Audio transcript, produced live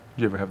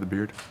you ever have the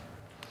beard?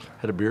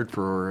 Had a beard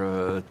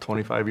for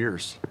 25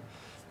 years,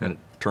 and it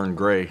turned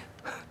gray.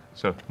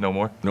 So no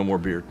more? No more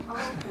beard.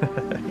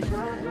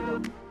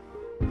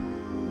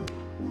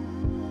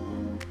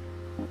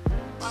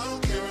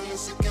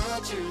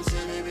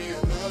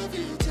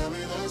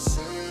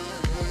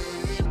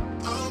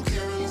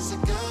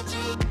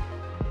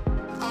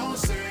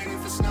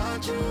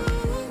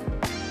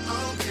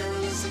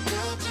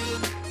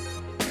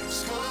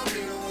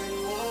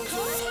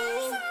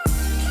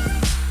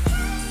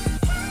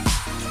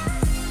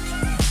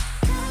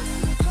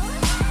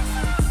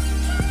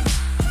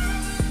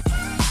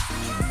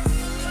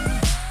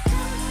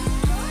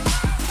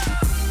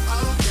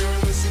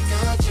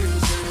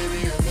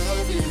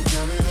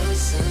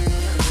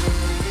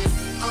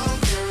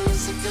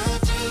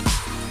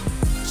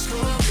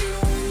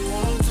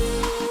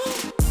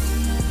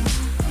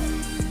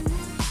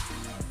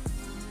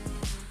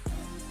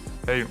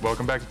 Hey,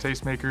 welcome back to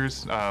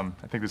Tastemakers.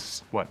 I think this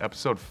is,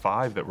 episode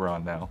 5 that we're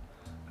on now.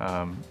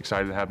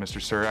 Excited to have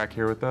Mr. Surack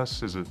here with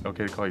us. Is it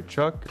okay to call you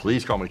Chuck?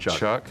 Please call me Chuck.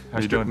 Chuck, how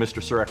you doing?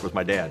 Mr. Surack was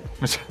my dad.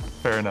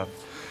 Fair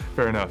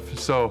enough.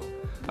 So,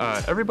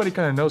 everybody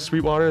kind of knows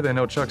Sweetwater. They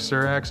know Chuck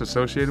Surack's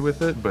associated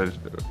with it, but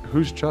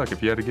who's Chuck?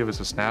 If you had to give us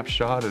a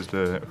snapshot as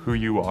to who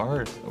you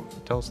are,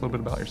 tell us a little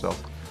bit about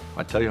yourself.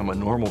 I tell you, I'm a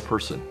normal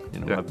person.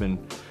 Yeah. I've been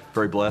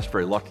very blessed,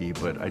 very lucky,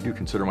 but I do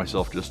consider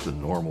myself just a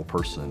normal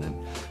person, and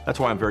that's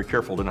why I'm very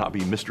careful to not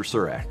be Mr.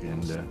 Surack.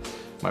 And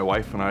my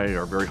wife and I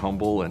are very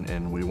humble,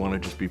 and we want to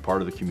just be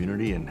part of the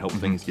community and help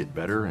things get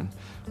better. And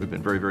we've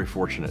been very, very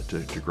fortunate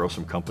to grow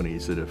some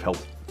companies that have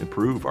helped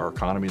improve our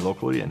economy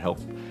locally and help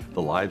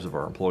the lives of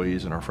our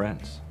employees and our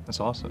friends.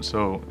 That's awesome.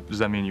 So does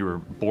that mean you were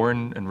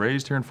born and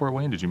raised here in Fort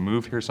Wayne? Did you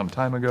move here some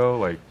time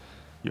ago?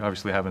 You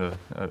obviously have a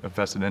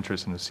vested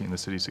interest in seeing the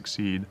city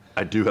succeed.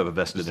 I do have a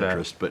vested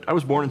interest, but I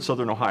was born in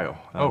Southern Ohio.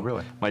 Oh,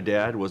 really? My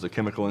dad was a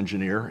chemical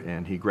engineer,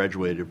 and he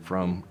graduated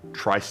from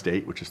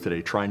Tri-State, which is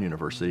today Trine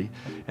University.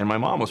 And my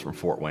mom was from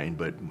Fort Wayne,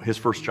 but his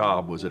first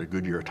job was at a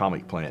Goodyear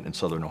atomic plant in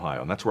Southern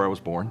Ohio, and that's where I was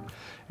born.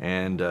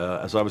 And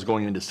as I was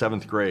going into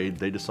 7th grade,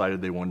 they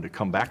decided they wanted to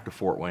come back to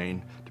Fort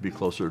Wayne to be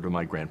closer to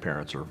my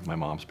grandparents or my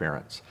mom's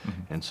parents.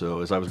 And so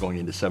as I was going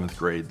into 7th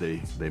grade,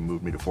 they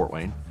moved me to Fort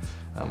Wayne.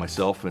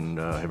 Myself and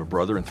I have a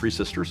brother and 3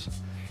 sisters.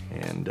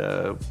 And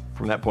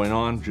from that point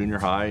on, junior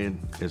high, and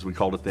as we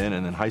called it then,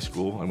 and then high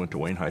school, I went to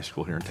Wayne High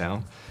School here in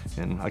town,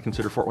 and I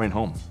consider Fort Wayne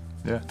home.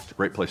 Yeah. It's a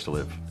great place to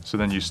live. So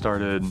then you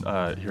started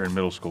here in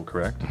middle school,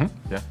 correct?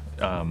 Mm-hmm.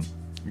 Yeah.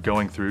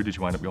 Going through, did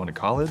you wind up going to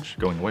college,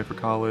 going away for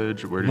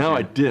college?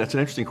 I did. That's an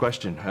interesting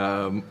question.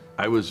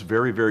 I was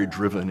very, very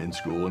driven in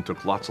school and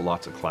took lots and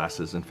lots of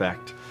classes. In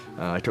fact,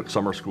 I took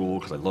summer school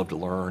because I loved to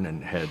learn,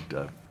 and had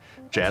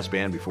jazz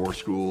band before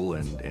school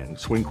and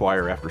swing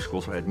choir after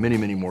school, so I had many,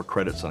 many more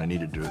credits than I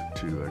needed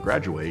to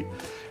graduate.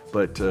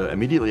 But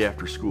immediately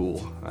after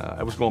school,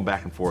 I was going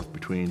back and forth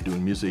between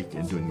doing music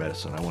and doing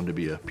medicine. I wanted to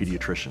be a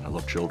pediatrician. I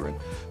love children.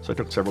 So I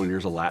took several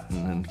years of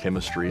Latin and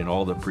chemistry and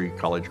all the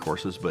pre-college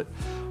courses, but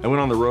I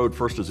went on the road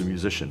first as a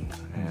musician.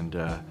 And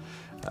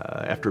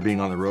after being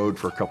on the road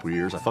for a couple of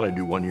years, I thought I'd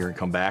do 1 year and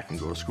come back and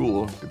go to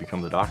school to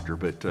become the doctor,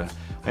 but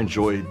I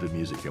enjoyed the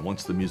music. And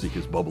once the music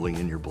is bubbling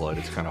in your blood,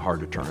 it's kind of hard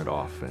to turn it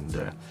off.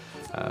 And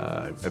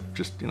I've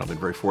just been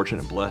very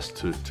fortunate and blessed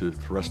to the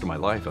rest of my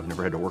life. I've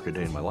never had to work a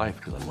day in my life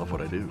because I love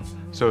what I do.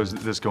 So is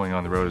this going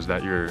on the road, is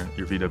that your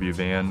VW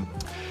van?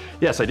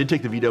 Yes, I did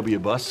take the VW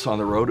bus on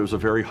the road. It was a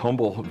very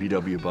humble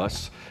VW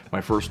bus.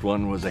 My first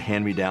one was a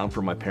hand-me-down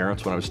from my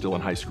parents when I was still in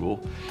high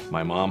school.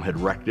 My mom had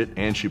wrecked it,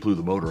 and she blew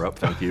the motor up,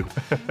 thank you.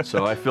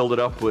 So I filled it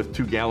up with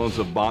 2 gallons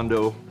of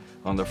Bondo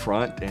on the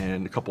front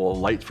and a couple of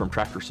lights from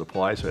Tractor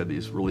Supply. So I had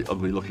these really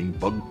ugly-looking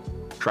bug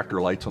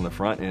tractor lights on the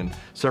front and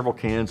several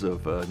cans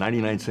of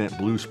 99-cent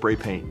blue spray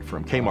paint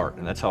from Kmart,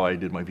 and that's how I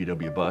did my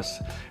VW bus,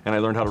 and I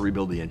learned how to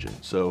rebuild the engine.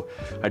 So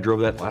I drove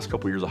that last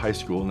couple years of high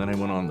school, and then I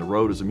went on the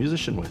road as a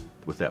musician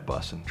with that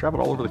bus and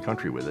traveled all over the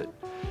country with it.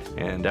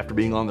 And after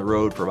being on the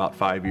road for about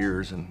 5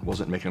 years and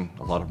wasn't making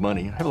a lot of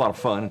money, I had a lot of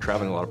fun and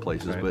traveling a lot of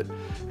places, right. But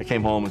I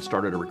came home and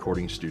started a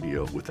recording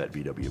studio with that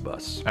VW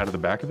bus. Out of the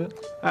back of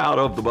it? Out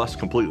of the bus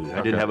completely. I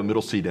Okay. didn't have a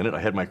middle seat in it.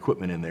 I had my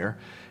equipment in there,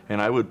 and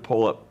I would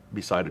pull up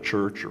beside a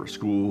church or a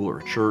school or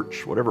a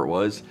church, whatever it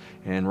was,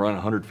 and run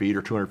 100 feet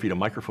or 200 feet of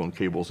microphone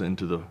cables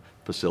into the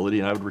facility,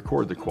 and I would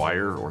record the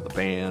choir or the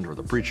band or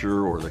the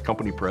preacher or the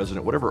company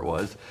president, whatever it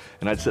was,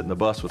 and I'd sit in the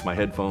bus with my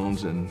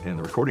headphones and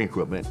the recording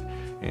equipment,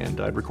 and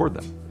I'd record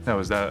them. Now,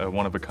 is that a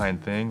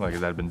one-of-a-kind thing? Like,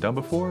 has that been done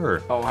before?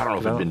 Or? Oh, I don't know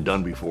if it had been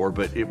done before,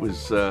 but it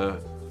was a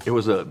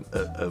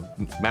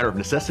matter of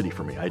necessity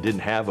for me. I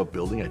didn't have a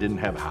building. I didn't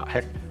have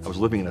I was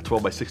living in a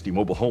 12 by 60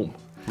 mobile home.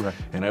 Right.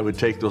 And I would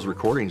take those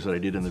recordings that I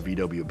did in the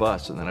VW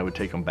bus, and then I would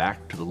take them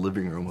back to the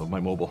living room of my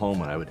mobile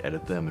home, and I would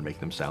edit them and make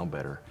them sound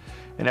better.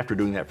 And after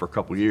doing that for a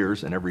couple of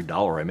years, and every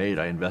dollar I made,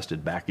 I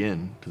invested back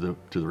in to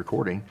the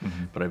recording.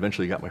 Mm-hmm. But I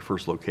eventually got my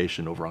first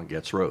location over on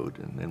Getz Road,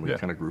 and then we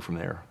kind of grew from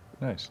there.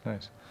 Nice.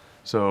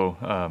 So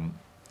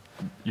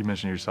you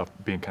mentioned yourself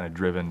being kind of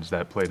driven. Does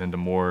that play into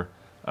more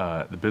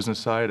the business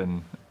side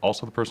and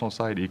also the personal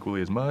side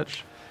equally as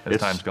much as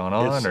time's gone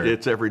on?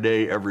 It's every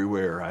day,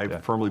 everywhere. I Yeah.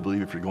 firmly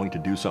believe if you're going to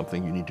do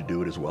something, you need to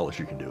do it as well as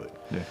you can do it.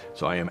 Yeah.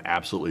 So I am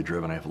absolutely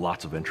driven. I have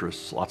lots of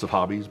interests, lots of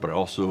hobbies, but I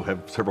also have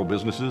several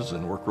businesses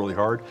and work really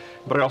hard.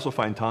 But I also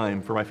find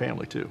time for my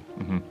family too.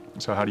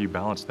 So how do you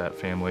balance that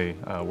family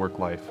work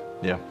life?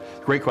 Yeah,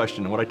 great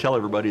question. And what I tell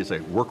everybody is I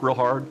work real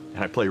hard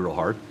and I play real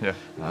hard. Yeah.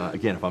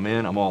 Again, if I'm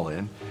in, I'm all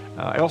in.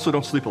 I also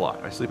don't sleep a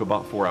lot. I sleep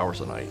about 4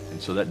 hours a night.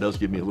 And so that does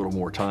give me a little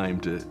more time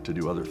to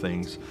do other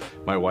things.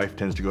 My wife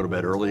tends to go to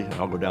bed early, and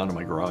I'll go down to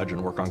my garage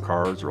and work on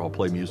cars, or I'll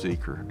play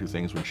music or do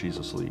things when she's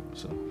asleep.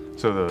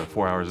 So the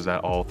 4 hours, is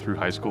that all through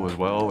high school as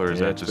well, or is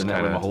Yeah, that it's just been that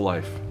kind way of my whole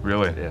life.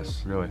 Really?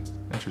 Yes. Really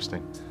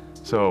interesting.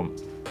 So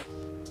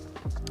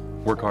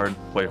work hard,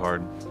 play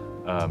hard,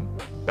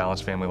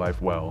 balance family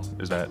life well.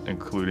 Is that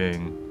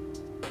including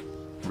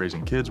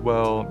raising kids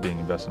well, being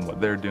invested in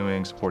what they're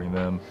doing, supporting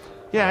them?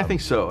 Yeah, I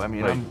think so. I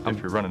mean, Like, I'm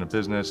if you're running a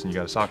business and you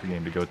got a soccer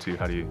game to go to,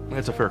 how do you?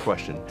 That's a fair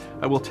question.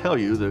 I will tell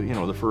you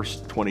the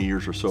first 20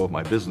 years or so of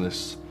my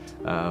business,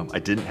 I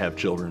didn't have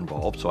children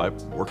involved, so I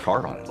worked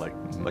hard on it,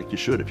 like you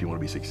should if you want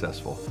to be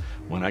successful.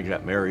 When I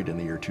got married in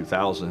the year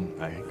 2000,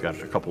 I got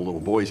a couple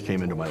little boys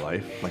came into my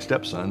life, my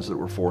stepsons that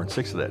were 4 and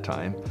 6 at that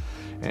time.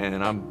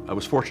 And I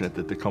was fortunate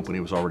that the company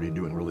was already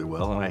doing really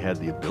well, and I had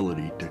the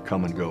ability to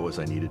come and go as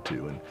I needed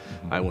to. And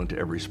I went to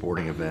every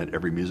sporting event,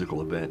 every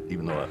musical event,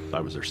 even though I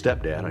was their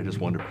stepdad. I just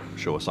wanted to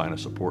show a sign of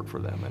support for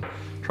them and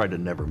tried to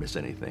never miss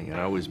anything. And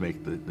I always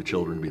make the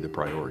children be the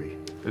priority.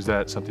 Is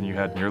that something you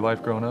had in your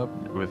life growing up,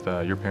 with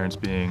your parents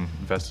being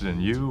invested in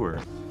you,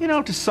 or?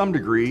 To some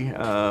degree.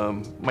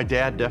 My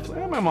dad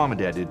definitely, my mom and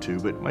dad did too,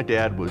 but my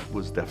dad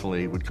was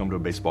definitely would come to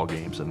baseball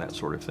games and that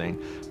sort of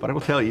thing. But I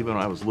will tell you, even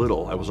when I was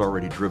little, I was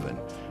already driven.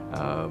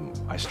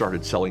 I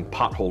started selling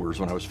pot holders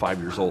when I was 5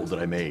 years old that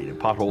I made. And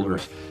pot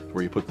holders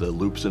where you put the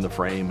loops in the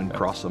frame and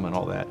cross them and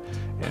all that.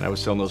 And I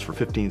was selling those for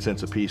 15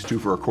 cents a piece, 2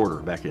 for a quarter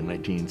back in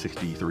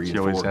 1963 So and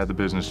you always 4. had the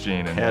business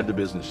gene. And Had the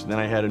business. Then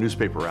I had a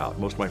newspaper out.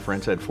 Most of my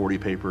friends had 40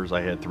 papers.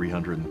 I had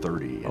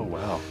 330. Oh,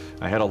 wow.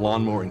 I had a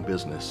lawn mowing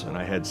business, and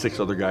I had 6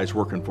 other guys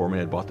working for me.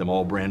 I bought them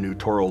all brand new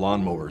Toro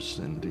lawnmowers,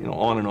 and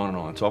on and on and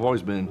on. So I've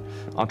always been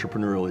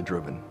entrepreneurially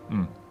driven.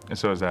 And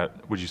so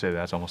would you say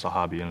that's almost a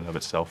hobby in and of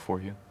itself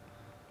for you?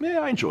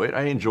 Yeah, I enjoy it.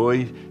 I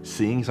enjoy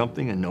seeing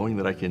something and knowing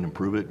that I can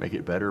improve it, make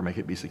it better, make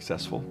it be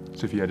successful.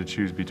 So if you had to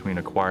choose between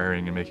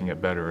acquiring and making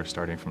it better or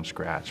starting from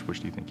scratch,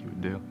 which do you think you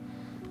would do?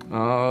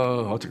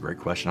 Oh, that's a great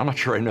question. I'm not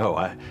sure I know.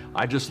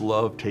 I just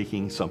love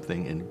taking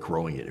something and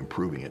growing it,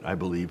 improving it. I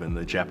believe in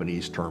the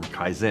Japanese term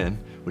kaizen,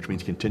 which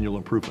means continual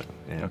improvement,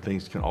 and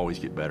things can always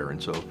get better.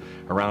 And so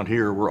around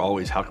here, we're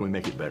always, how can we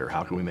make it better?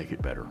 How can we make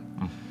it better?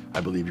 I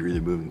believe you're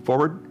either moving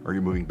forward or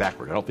you're moving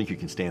backward. I don't think you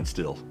can stand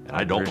still. And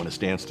I don't want to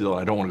stand still, and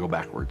I don't want to go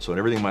backward. So in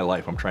everything in my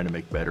life, I'm trying to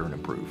make better and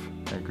improve.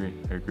 I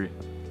agree.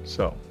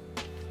 So,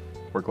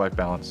 work-life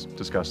balance,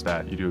 discuss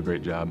that. You do a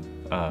great job.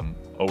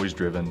 Always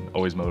driven,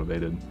 always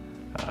motivated.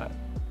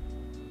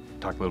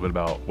 Talk a little bit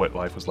about what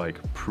life was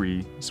like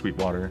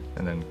pre-Sweetwater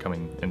and then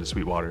coming into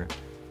Sweetwater.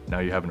 Now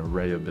you have an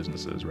array of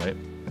businesses, right?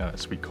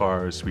 Sweet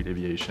Cars, Sweet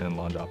Aviation,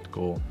 Launch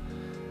Optical.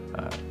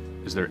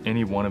 Is there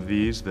any one of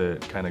these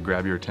that kind of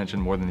grab your attention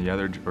more than the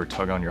other, or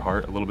tug on your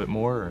heart a little bit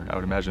more? Or I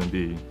would imagine it'd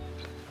be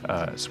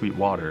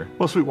Sweetwater.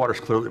 Well, Sweetwater's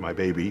clearly my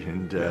baby,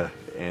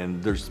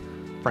 and there's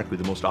frankly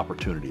the most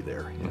opportunity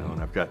there.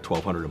 And I've got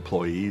 1,200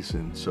 employees,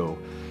 and so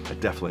I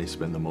definitely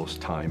spend the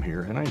most time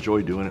here, and I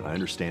enjoy doing it. I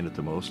understand it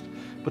the most.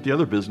 But the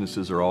other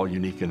businesses are all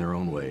unique in their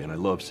own way, and I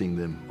love seeing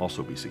them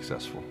also be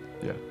successful.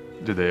 Yeah.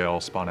 Did they all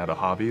spawn out a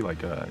hobby,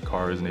 like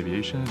cars and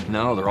aviation?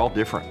 No, they're all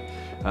different.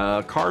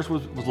 Cars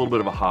was a little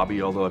bit of a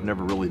hobby, although I've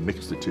never really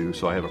mixed the two.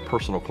 So I have a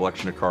personal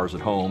collection of cars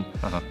at home,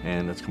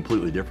 and it's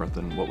completely different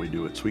than what we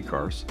do at Sweet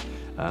Cars.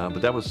 But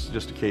that was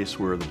just a case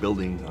where the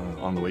building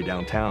on the way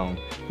downtown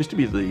used to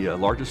be the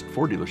largest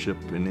Ford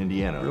dealership in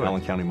Indiana, Really?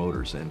 Allen County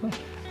Motors. And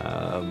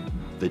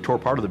they tore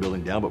part of the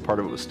building down, but part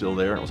of it was still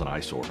there, and it was an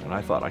eyesore. And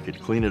I thought I could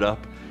clean it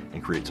up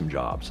and create some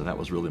jobs, and that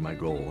was really my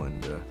goal.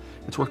 And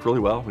it's worked really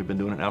well. We've been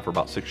doing it now for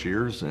about 6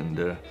 years, and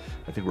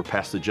I think we're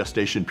past the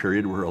gestation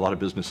period where a lot of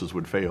businesses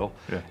would fail.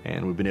 Yeah.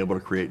 And we've been able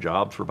to create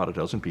jobs for about a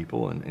dozen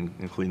people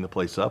and clean the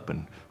place up,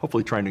 and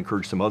hopefully trying to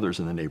encourage some others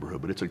in the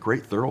neighborhood. But it's a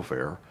great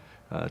thoroughfare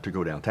to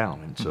go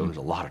downtown, and so there's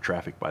a lot of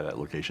traffic by that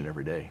location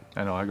every day.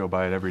 I know, I go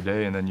by it every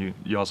day. And then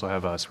you also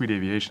have Sweet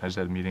Aviation. I just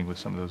had a meeting with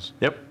some of those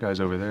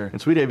guys over there.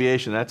 And Sweet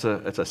Aviation, that's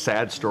a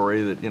sad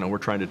story that we're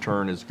trying to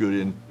turn as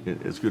good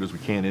as we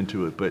can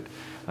into it. But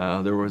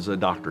there was a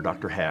doctor,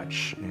 Dr.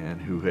 Hatch,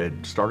 and who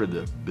had started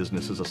the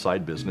business as a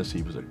side business.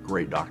 He was a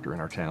great doctor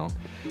in our town,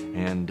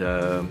 and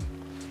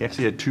he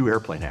actually had 2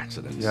 airplane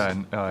accidents. Yeah,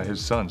 and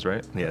his sons,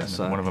 right? Yeah, And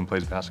son. one of them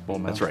plaplays basketball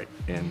now. That's right.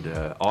 And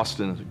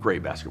Austin is a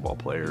great basketball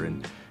player,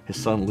 and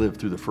his son lived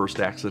through the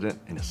first accident,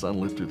 and his son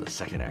lived through the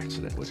second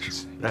accident,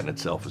 which that in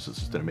itself is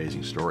just an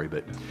amazing story.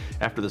 But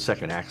after the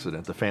second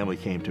accident, the family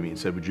came to me and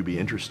said, would you be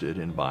interested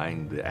in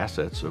buying the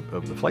assets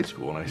of the flight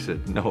school? And I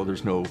said, no,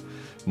 there's no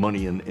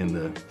money in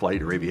the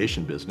flight or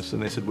aviation business.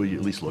 And they said, will you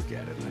at least look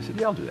at it? And I said,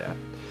 yeah, I'll do that.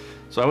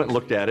 So I went and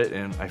looked at it,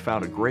 and I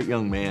found a great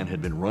young man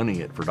had been running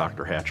it for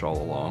Dr. Hatch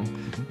all along.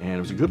 And it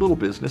was a good little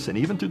business, and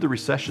even through the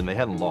recession, they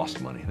hadn't lost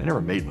money. They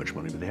never made much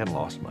money, but they hadn't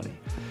lost money.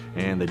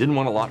 And they didn't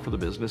want a lot for the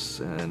business,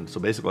 and so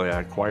basically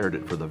I acquired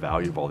it for the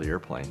value of all the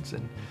airplanes.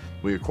 And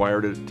we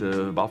acquired it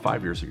about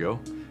 5 years ago.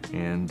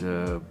 And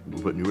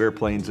we put new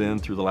airplanes in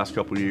through the last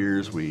couple of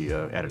years. We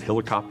added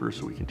helicopters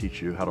so we can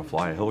teach you how to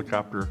fly a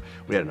helicopter.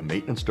 We added a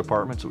maintenance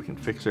department so we can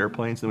fix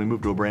airplanes. Then we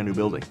moved to a brand new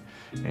building.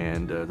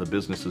 And the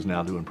business is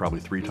now doing probably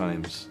 3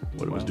 times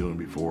what it was doing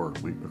before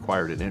we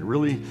acquired it. And it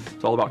really,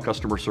 it's all about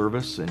customer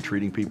service and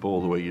treating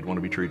people the way you'd want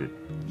to be treated.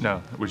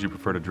 Now, would you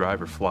prefer to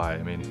drive or fly?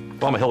 I mean,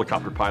 well, I'm a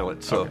helicopter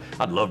pilot, so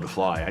I'd love to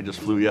fly. I just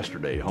flew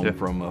yesterday home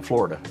from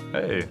Florida.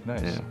 Hey,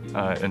 nice.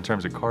 Yeah. In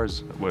terms of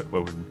cars, what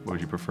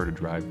would you prefer to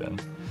drive then?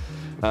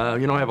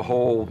 I have a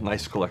whole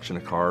nice collection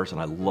of cars,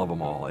 and I love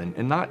them all.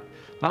 And not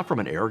from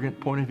an arrogant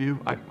point of view.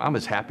 I'm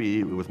as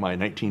happy with my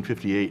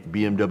 1958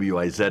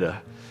 BMW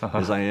Isetta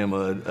as I am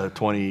a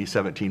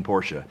 2017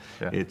 Porsche.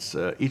 Yeah. It's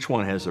each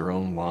one has their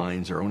own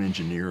lines, their own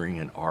engineering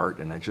and art,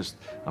 and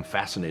I'm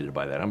fascinated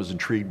by that. I'm as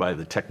intrigued by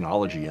the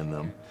technology in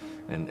them,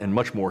 and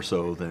much more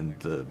so than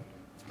the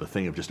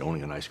thing of just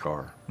owning a nice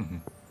car. Mm-hmm.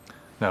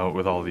 Now,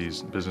 with all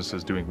these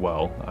businesses doing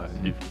well,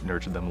 you've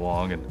nurtured them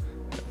long, and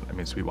I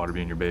mean, Sweetwater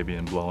being your baby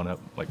and blowing up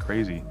like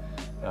crazy.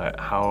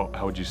 How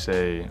would you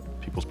say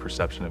people's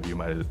perception of you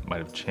might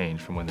have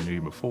changed from when they knew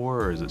you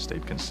before, or has it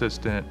stayed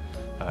consistent?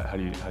 How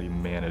do you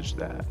manage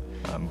that?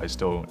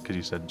 Because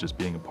you said just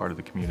being a part of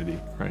the community.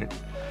 Right.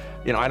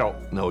 I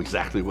don't know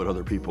exactly what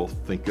other people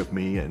think of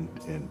me,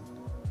 and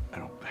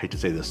I hate to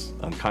say this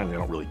unkindly, I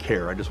don't really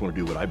care. I just want to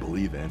do what I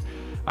believe in.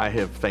 I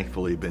have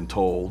thankfully been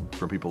told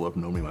from people who have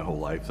known me my whole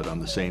life that I'm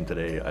the same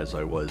today as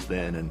I was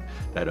then, and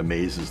that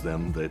amazes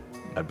them that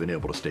I've been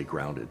able to stay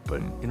grounded.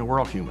 But, we're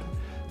all human.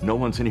 No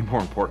one's any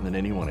more important than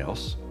anyone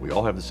else. We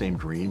all have the same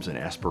dreams and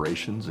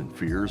aspirations and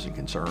fears and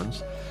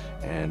concerns,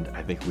 and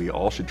I think we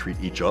all should treat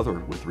each other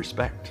with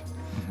respect.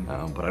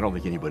 Mm-hmm. But I don't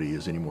think anybody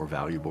is any more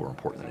valuable or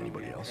important than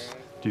anybody else.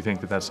 Do you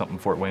think that that's something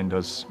Fort Wayne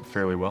does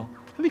fairly well?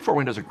 I think Fort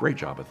Wayne does a great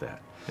job at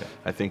that. Yeah.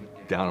 I think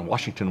down in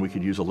Washington we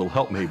could use a little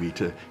help maybe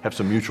to have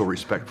some mutual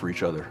respect for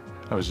each other.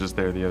 I was just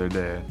there the other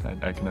day.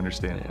 I can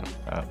understand.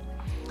 Yeah.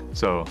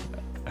 So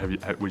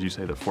would you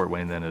say that Fort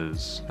Wayne then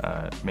has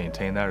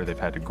maintained that, or they've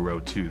had to grow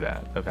to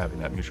that, of having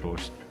that mutual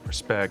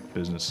respect,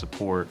 business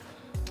support?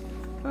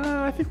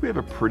 I think we have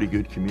a pretty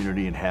good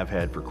community and have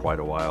had for quite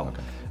a while.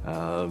 Okay.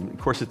 Of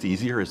course, it's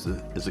easier as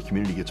the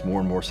community gets more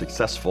and more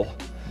successful.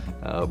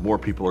 More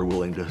people are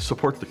willing to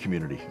support the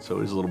community. So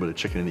there's a little bit of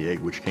chicken and the egg,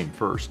 which came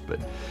first. But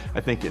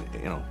I think,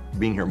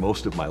 being here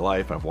most of my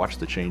life, I've watched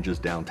the changes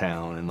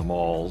downtown and the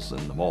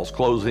malls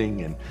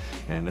closing,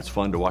 and it's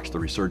fun to watch the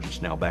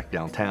resurgence now back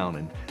downtown.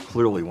 And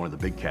clearly one of the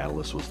big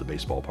catalysts was the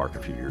baseball park a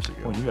few years ago.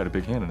 Well, you had a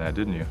big hand in that,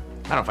 didn't you?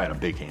 I don't know if I had a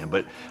big hand,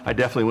 but I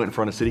definitely went in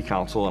front of city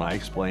council and I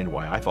explained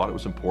why I thought it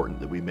was important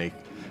that we make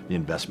the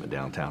investment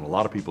downtown. A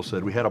lot of people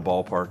said we had a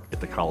ballpark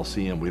at the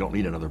Coliseum, we don't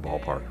need another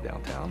ballpark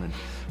downtown. And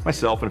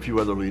myself and a few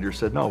other leaders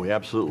said, no,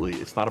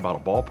 it's not about a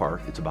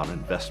ballpark, it's about an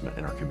investment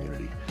in our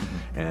community.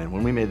 Mm-hmm. And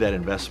when we made that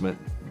investment,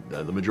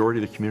 the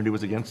majority of the community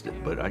was against it,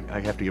 but I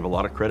have to give a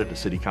lot of credit to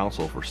City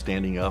Council for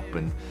standing up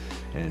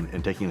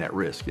and taking that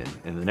risk. And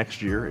the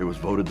next year, it was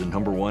voted the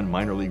 #1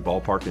 minor league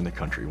ballpark in the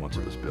country once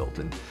it was built.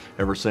 And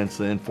ever since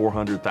then,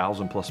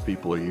 400,000 plus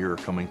people a year are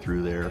coming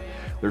through there.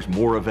 There's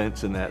more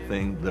events in that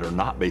thing that are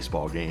not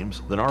baseball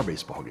games than are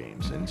baseball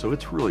games. And so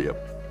it's really a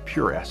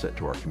pure asset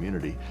to our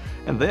community.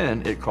 And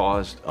then it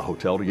caused a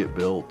hotel to get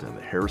built and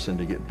the Harrison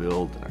to get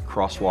built and a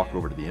crosswalk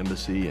over to the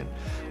embassy. And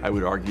I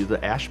would argue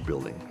the Ash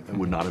building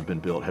would not have been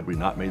built had we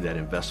not made that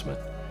investment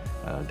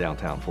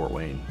downtown Fort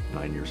Wayne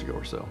 9 years ago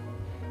or so.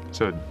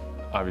 So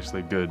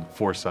obviously good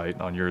foresight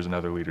on yours and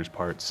other leaders'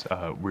 parts.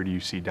 Where do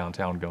you see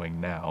downtown going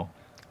now?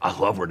 I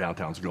love where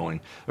downtown's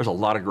going. There's a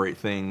lot of great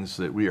things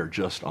that we are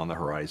just on the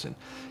horizon.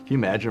 Can you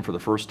imagine for the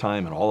first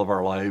time in all of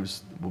our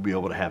lives, we'll be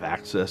able to have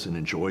access and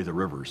enjoy the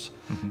rivers.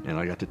 Mm-hmm. And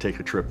I got to take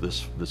a trip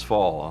this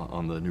fall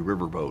on the new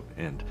riverboat,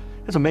 and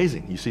it's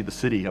amazing. You see the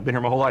city. I've been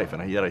here my whole life,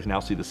 and yet I now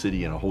see the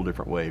city in a whole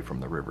different way from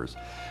the rivers.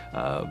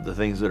 The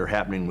things that are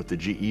happening with the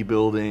GE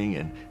building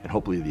and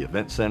hopefully the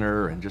event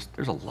center, and just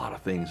there's a lot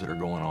of things that are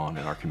going on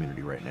in our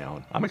community right now,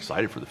 and I'm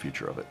excited for the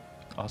future of it.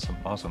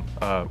 Awesome.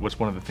 What's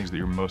one of the things that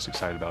you're most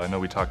excited about? I know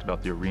we talked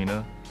about the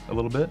arena a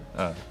little bit.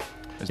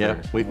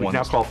 We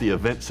now call it the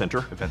event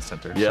center. Event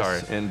center. Yes,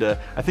 sorry. And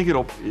I think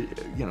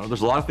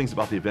there's a lot of things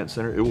about the event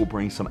center. It will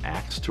bring some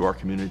acts to our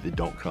community that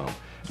don't come.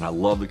 And I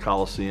love the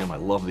Coliseum. I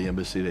love the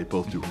embassy. They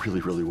both do really,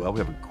 really well. We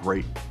have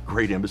a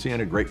great embassy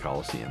and a great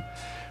Coliseum.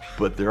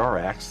 But there are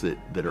acts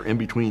that are in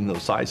between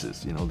those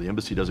sizes. The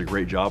embassy does a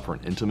great job for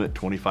an intimate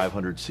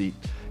 2,500 seat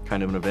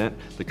kind of an event.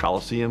 The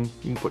Coliseum,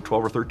 you can put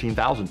 12 or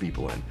 13,000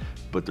 people in,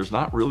 but there's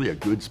not really a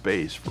good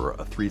space for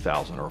a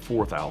 3,000 or a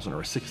 4,000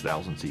 or a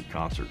 6,000 seat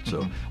concert.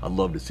 So I'd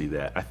love to see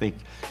that. I think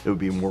it would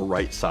be more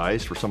right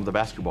sized for some of the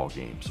basketball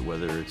games,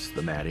 whether it's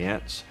the Mad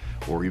Ants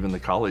or even the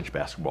college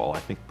basketball. I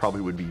think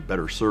probably would be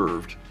better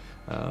served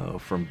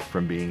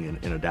from being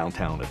in a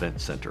downtown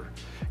event center.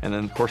 And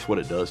then, of course, what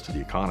it does to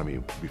the economy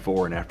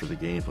before and after the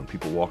games. When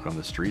people walk on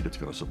the street, it's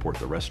going to support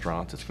the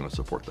restaurants, it's going to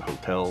support the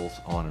hotels,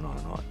 on and on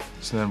and on.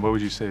 So then what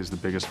would you say is the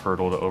biggest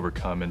hurdle to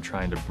overcome in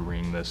trying to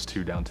bring this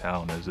to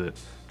downtown? Is it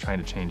trying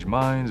to change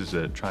minds? Is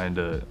it trying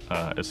to,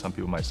 as some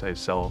people might say,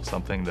 sell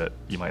something that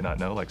you might not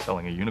know, like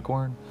selling a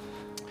unicorn?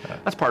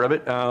 That's part of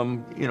it.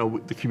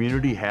 The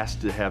community has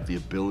to have the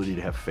ability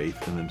to have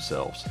faith in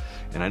themselves.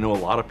 And I know a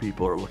lot of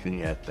people are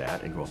looking at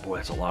that and going, boy,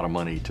 that's a lot of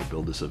money to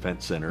build this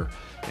event center,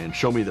 and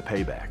show me the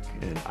payback.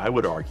 And I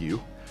would argue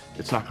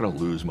it's not going to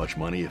lose much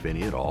money, if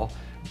any at all.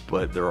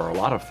 But there are a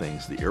lot of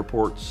things, the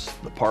airports,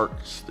 the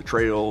parks, the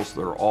trails,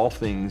 they're all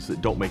things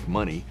that don't make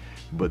money,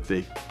 but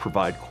they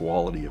provide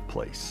quality of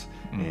place.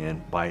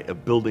 And by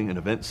building an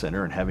event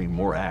center and having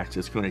more acts,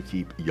 it's going to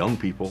keep young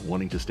people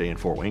wanting to stay in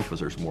Fort Wayne because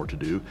there's more to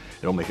do.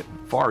 It'll make it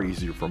far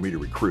easier for me to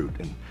recruit.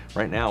 And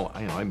right now,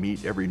 I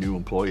meet every new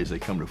employee as they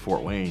come to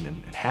Fort Wayne,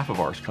 and half of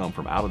ours come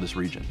from out of this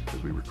region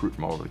because we recruit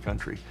from all over the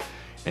country.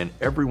 And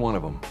every one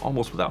of them,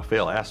 almost without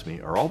fail, asks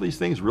me, are all these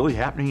things really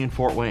happening in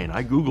Fort Wayne?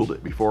 I Googled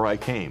it before I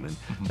came, and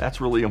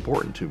that's really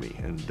important to me.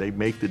 And they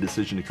make the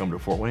decision to come to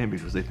Fort Wayne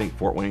because they think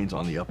Fort Wayne's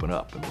on the up and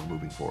up, and we're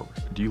moving forward.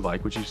 Do you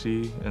like what you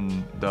see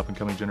in the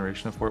up-and-coming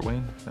generation of Fort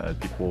Wayne?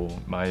 People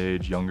my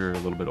age, younger, a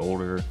little bit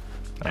older?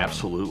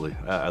 Absolutely.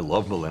 I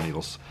love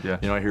millennials. Yeah.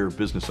 I hear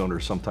business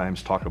owners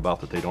sometimes talk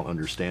about that they don't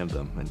understand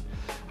them. And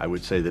I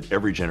would say that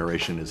every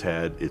generation has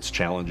had its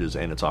challenges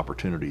and its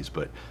opportunities,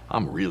 but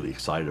I'm really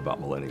excited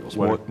about millennials.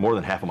 More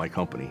than half of my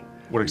company.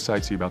 What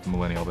excites you about the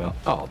millennial, then?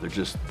 Oh,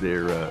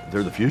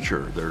 they're the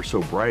future. They're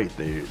so bright.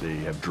 They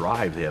have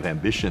drive. They have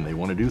ambition. They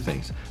want to do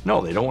things. No,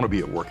 they don't want to be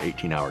at work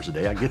 18 hours a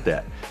day. I get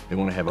that. They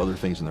want to have other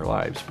things in their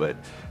lives, but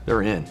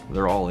they're in.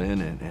 They're all in,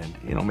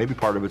 and maybe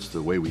part of it's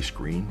the way we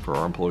screen for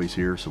our employees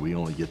here, so we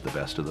only get the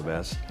best of the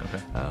best.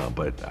 Okay.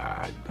 But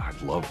I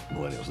love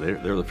millennials.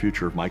 They're the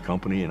future of my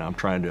company, and I'm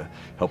trying to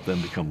help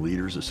them become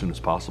leaders as soon as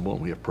possible.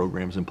 And we have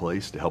programs in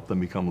place to help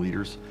them become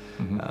leaders.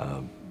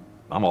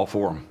 I'm all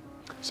for them.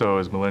 So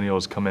as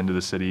millennials come into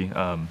the city,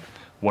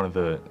 one of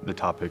the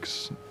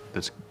topics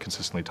that's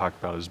consistently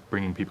talked about is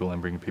bringing people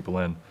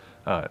in.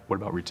 What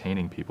about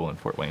retaining people in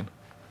Fort Wayne?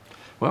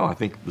 Well, I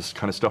think this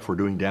kind of stuff we're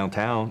doing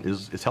downtown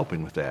is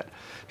helping with that.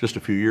 Just a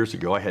few years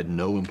ago, I had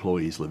no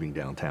employees living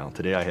downtown.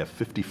 Today, I have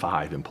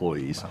 55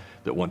 employees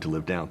that want to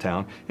live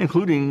downtown,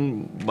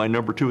 including my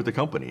number 2 at the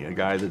company, a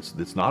guy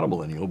that's not a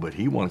millennial, but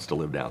he wants to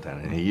live downtown,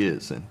 and he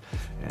is.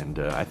 And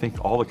I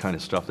think all the kind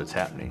of stuff that's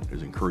happening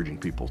is encouraging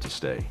people to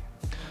stay.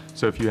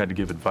 So if you had to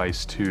give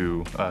advice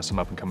to some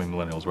up-and-coming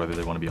millennials, whether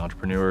they want to be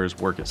entrepreneurs,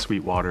 work at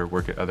Sweetwater,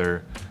 work at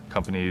other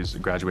companies,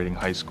 graduating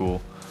high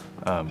school,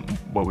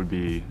 what would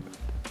be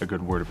a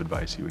good word of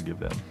advice you would give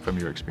them from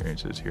your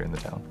experiences here in the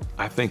town?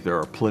 I think there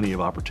are plenty of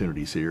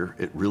opportunities here.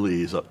 It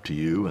really is up to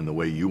you and the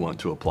way you want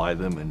to apply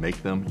them and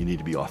make them. You need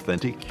to be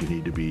authentic. You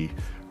need to be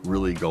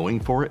really going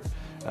for it.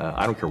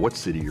 I don't care what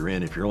city you're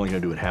in. If you're only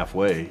going to do it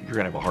halfway, you're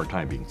going to have a hard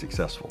time being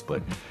successful.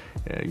 But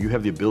you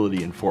have the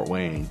ability in Fort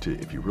Wayne to,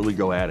 if you really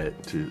go at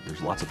it,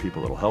 there's lots of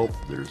people that'll help.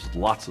 There's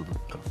lots of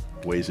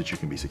ways that you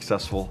can be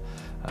successful.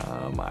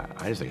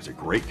 I just think it's a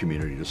great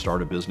community to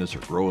start a business or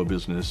grow a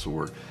business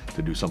or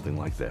to do something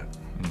like that.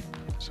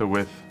 So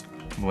with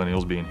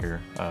millennials being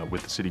here,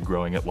 with the city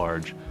growing at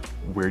large,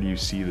 where do you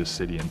see the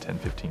city in 10,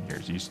 15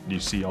 years? Do you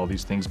see all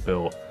these things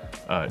built?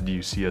 Do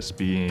you see us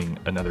being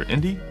another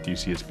Indy? Do you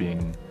see us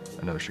being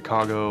another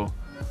Chicago?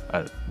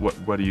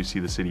 What do you see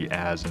the city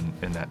as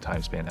in that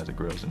time span as it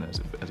grows and as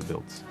it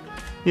builds?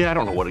 Yeah, I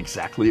don't know what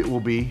exactly it will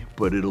be,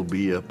 but it'll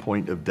be a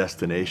point of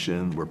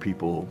destination where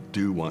people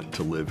do want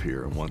to live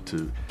here and want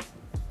to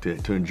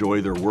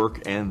enjoy their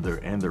work and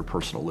their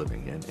personal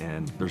living.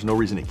 And there's no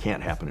reason it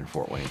can't happen in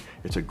Fort Wayne.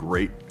 It's a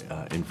great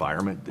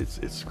environment.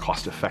 It's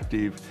cost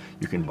effective.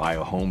 You can buy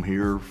a home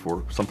here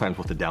for sometimes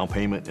what the down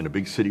payment in a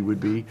big city would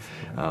be.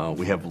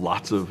 We have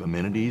lots of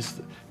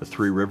amenities. The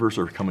Three Rivers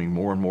are coming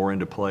more and more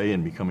into play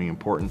and becoming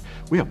important.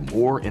 We have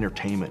more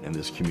entertainment in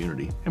this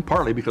community, and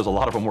partly because a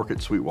lot of them work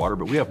at Sweetwater,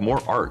 but we have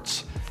more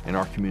arts in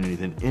our community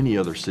than any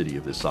other city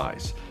of this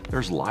size.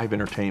 There's live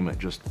entertainment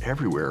just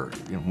everywhere,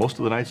 most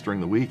of the nights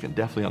during the week and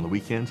definitely on the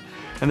weekends.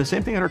 And the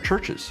same thing at our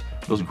churches.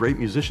 Those great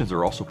musicians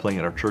are also playing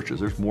at our churches.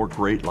 There's more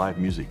great live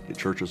music at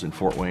churches in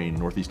Fort Wayne,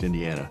 Northeast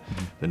Indiana,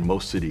 than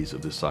most cities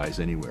of this size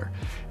anywhere.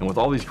 And with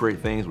all these great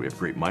things, we have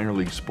great minor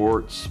league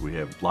sports, we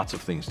have lots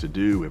of things to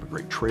do, we have a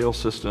great trail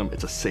system,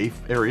 it's a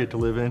safe area to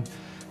live in.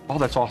 All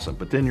that's awesome,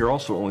 but then you're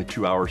also only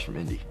 2 hours from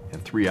Indy,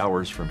 and 3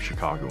 hours from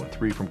Chicago, and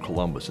 3 from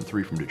Columbus, and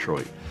 3 from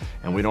Detroit.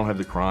 And we don't have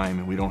the crime,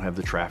 and we don't have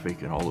the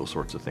traffic, and all those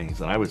sorts of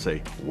things. And I would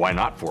say, why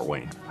not Fort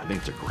Wayne? I think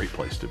it's a great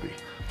place to be.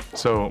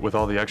 So with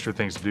all the extra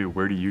things to do,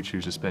 where do you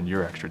choose to spend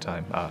your extra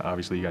time?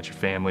 Obviously, you got your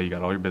family, you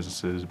got all your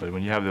businesses, but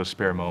when you have those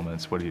spare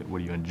moments, what do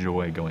you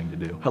enjoy going to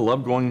do? I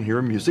love going and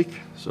hearing music,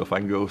 so if I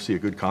can go see a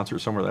good concert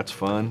somewhere, that's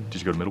fun.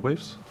 Did you go to Middle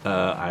Waves?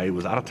 I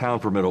was out of town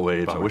for Middle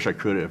Waves. I wish I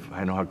could have.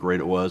 I know how great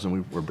it was, and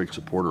we were a big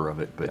supporter of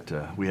it, but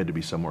we had to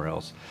be somewhere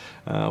else.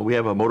 We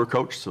have a motor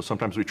coach, so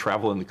sometimes we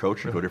travel in the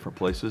coach and go different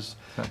places.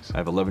 Nice. I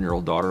have an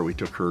 11-year-old daughter. We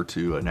took her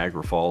to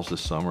Niagara Falls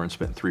this summer and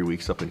spent 3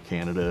 weeks up in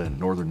Canada and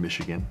northern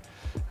Michigan.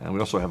 And we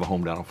also have a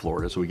home down in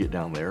Florida, so we get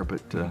down there.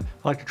 But I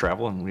like to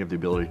travel, and we have the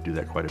ability to do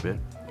that quite a bit.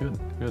 Good,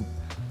 good.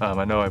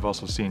 I know I've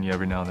also seen you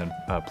every now and then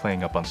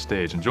playing up on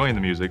stage, enjoying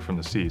the music from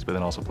the seats, but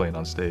then also playing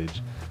on stage.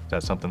 Is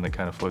that something that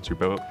kind of floats your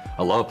boat?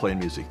 I love playing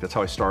music. That's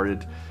how I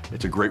started.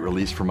 It's a great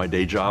release from my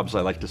day jobs, I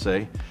like to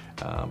say.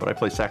 But I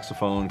play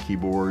saxophone,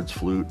 keyboards,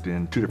 flute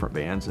in 2 different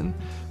bands, and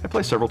I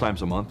play several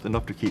times a month,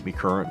 enough to keep me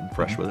current and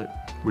fresh with it.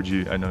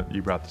 I know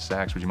you brought the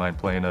sax. Would you mind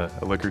playing a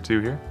lick or two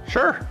here?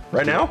 Sure.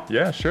 Right now?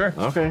 Yeah, sure.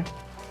 Okay.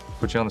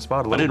 Put you on the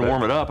spot a I little bit. didn't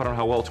warm it up. I don't know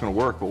how well it's going to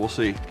work, but we'll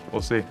see.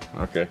 We'll see.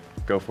 Okay.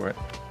 Go for it.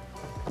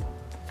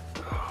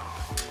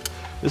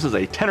 This is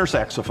a tenor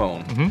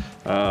saxophone.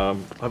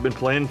 I've been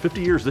playing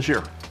 50 years this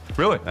year.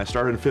 Really? I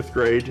started in 5th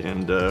grade,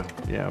 and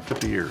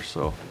 50 years,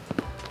 so.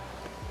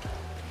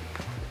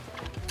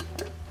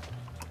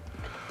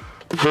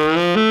 There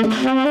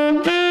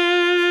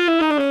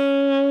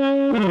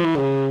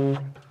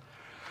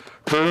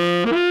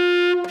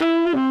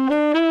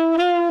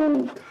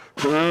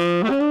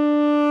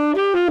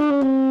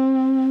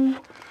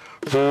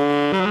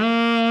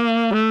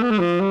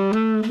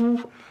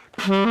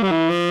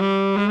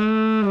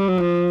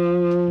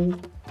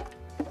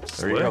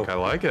you go. Slick, I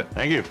like it.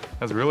 Thank you.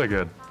 That's really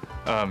good.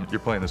 You're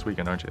playing this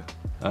weekend, aren't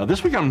you?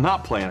 This week I'm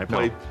not playing. I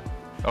played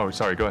Oh,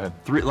 sorry, go ahead.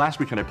 last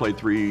weekend. I played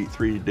three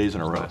days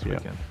in a row. Last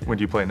weekend. When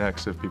do you play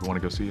next if people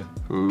want to go see you?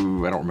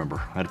 Ooh, I don't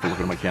remember. I had to look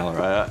at my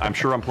calendar. I'm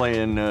sure I'm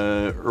playing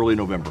early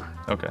November.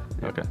 Okay,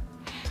 okay.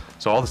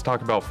 So all this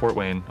talk about Fort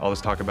Wayne, all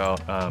this talk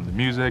about the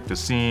music, the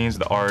scenes,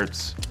 the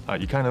arts,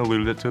 you kind of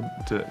alluded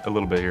to a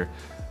little bit here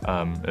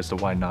as to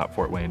why not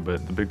Fort Wayne,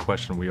 but the big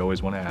question we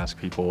always want to ask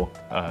people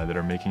that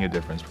are making a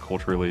difference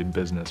culturally,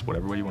 business,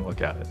 whatever way you want to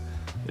look at it,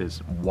 is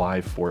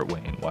why Fort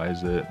Wayne? Why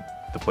is it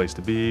the place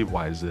to be?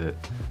 Why is it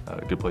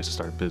a good place to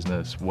start a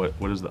business?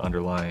 What is the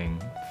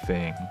underlying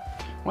thing?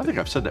 Well, I think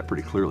I've said that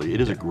pretty clearly. It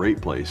is a great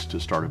place to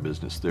start a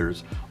business.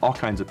 There's all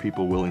kinds of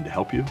people willing to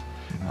help you.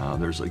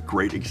 There's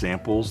great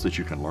examples that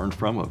you can learn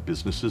from of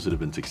businesses that have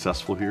been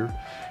successful here.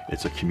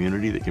 It's a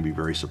community that can be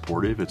very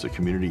supportive. It's a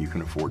community you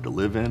can afford to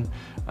live in.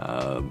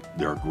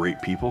 There are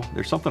great people.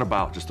 There's something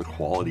about just the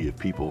quality of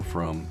people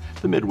from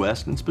the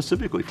Midwest and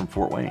specifically from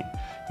Fort Wayne.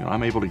 You know,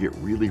 I'm able to get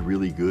really,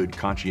 really good,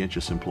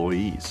 conscientious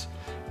employees.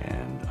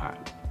 And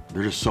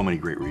there's just so many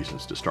great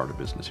reasons to start a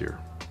business here.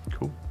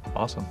 Cool,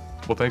 awesome.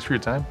 Well, thanks for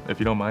your time. If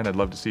you don't mind, I'd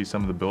love to see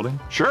some of the building.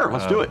 Sure,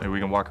 let's do it. Maybe we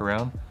can walk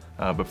around.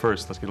 But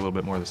first, let's get a little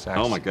bit more of the sax.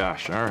 Oh my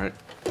gosh, all right.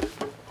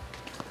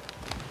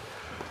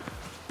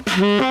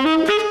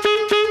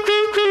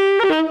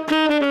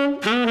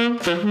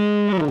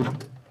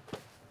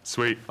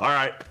 Sweet. All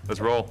right, Let's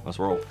roll. let's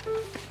roll.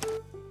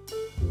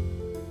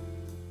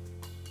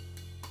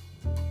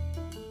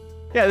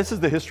 Yeah, this is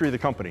the history of the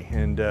company,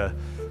 and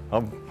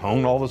I've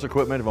owned all this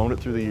equipment. I've owned it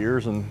through the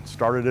years and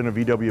started in a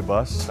VW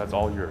bus. That's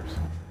all yours.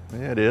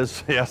 Yeah, it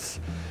is, yes.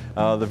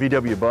 The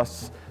VW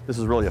bus, this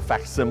is really a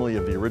facsimile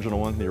of the original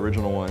one. The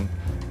original one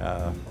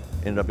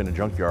ended up in a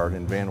junkyard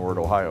in Van Wert,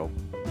 Ohio.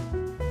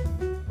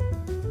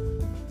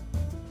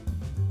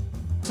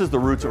 This is the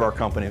roots of our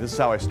company. This is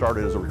how I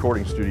started as a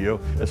recording studio.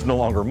 It's no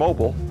longer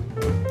mobile.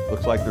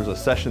 Looks like there's a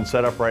session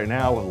set up right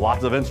now with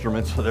lots of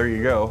instruments, so there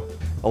you go.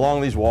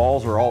 Along these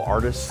walls are all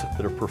artists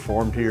that have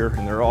performed here,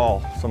 and they're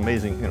all some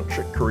amazing,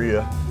 Chick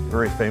Corea,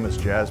 very famous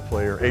jazz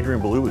player.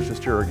 Adrian Belew was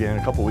just here again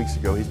a couple weeks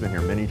ago. He's been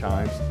here many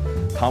times.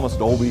 Thomas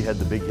Dolby had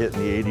the big hit in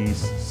the 80s,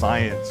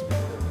 Science.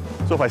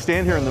 So if I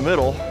stand here in the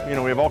middle,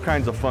 we have all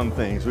kinds of fun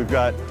things. We've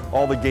got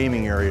all the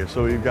gaming areas.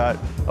 So we've got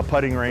a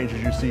putting range,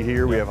 as you see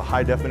here. We have a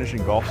high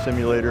definition golf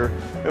simulator.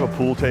 We have a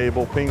pool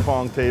table, ping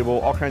pong table,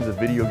 all kinds of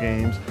video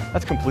games.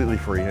 That's completely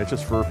free. It's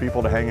just for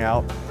people to hang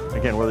out.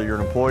 Again, whether you're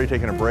an employee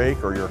taking a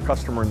break or you're a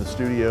customer in the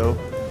studio,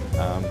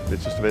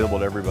 it's just available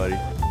to everybody.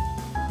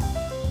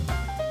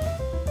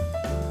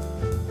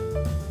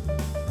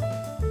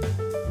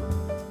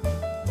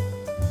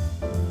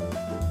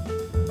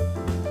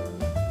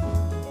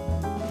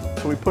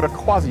 So we put a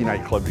quasi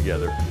nightclub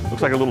together.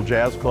 Looks like a little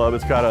jazz club.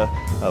 It's got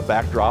a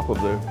backdrop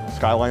of the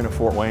skyline of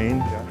Fort Wayne.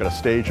 Got a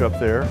stage up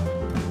there.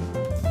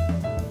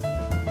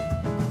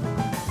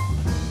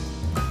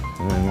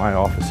 And then my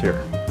office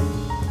here.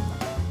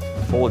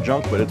 Full of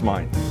junk, but it's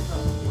mine.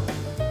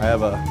 I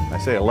have a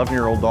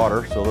 11-year-old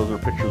daughter, so those are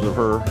pictures of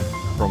her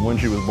from when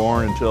she was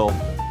born until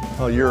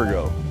a year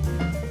ago.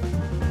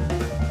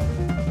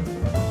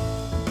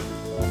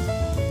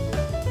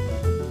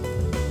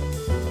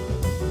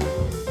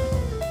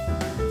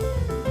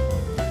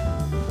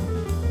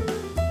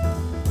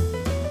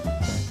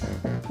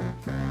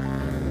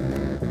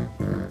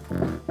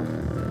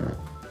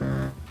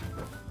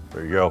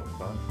 you go.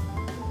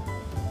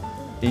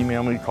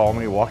 Email me, call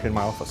me, walk in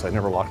my office. I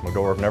never locked my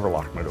door. I've never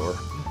locked my door.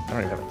 I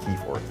don't even have a key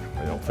for it,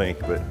 I don't think,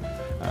 but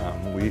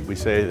we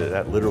say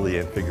that literally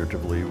and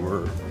figuratively,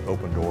 we're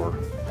open door.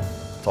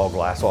 It's all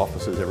glass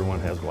offices. Everyone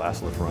has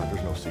glass in the front.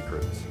 There's no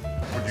secrets.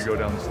 Would you go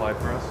down the slide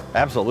for us?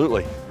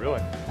 Absolutely.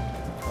 Really?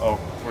 Oh,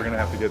 we're gonna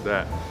have to get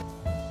that.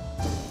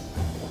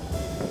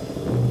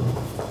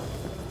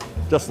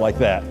 Just like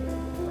that.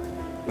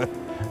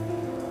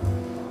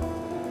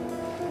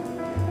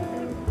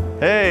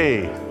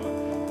 Hey,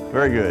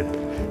 very good.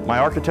 My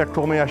architect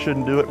told me I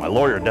shouldn't do it. My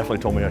lawyer definitely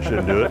told me I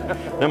shouldn't do it.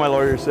 Then my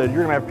lawyer said,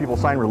 you're gonna have people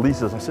sign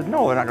releases. I said,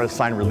 no, they're not gonna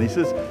sign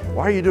releases.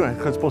 Why are you doing it?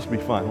 Because it's supposed to be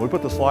fun. When we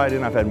put the slide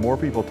in, I've had more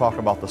people talk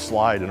about the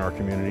slide in our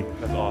community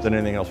than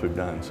anything else we've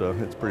done. So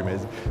it's pretty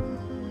amazing.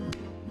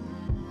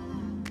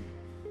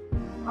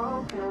 I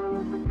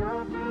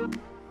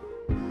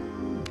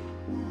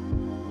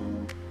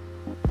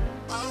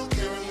don't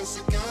care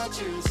unless I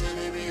got you. Say,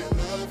 baby, I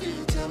love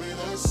you. Tell me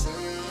the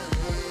same.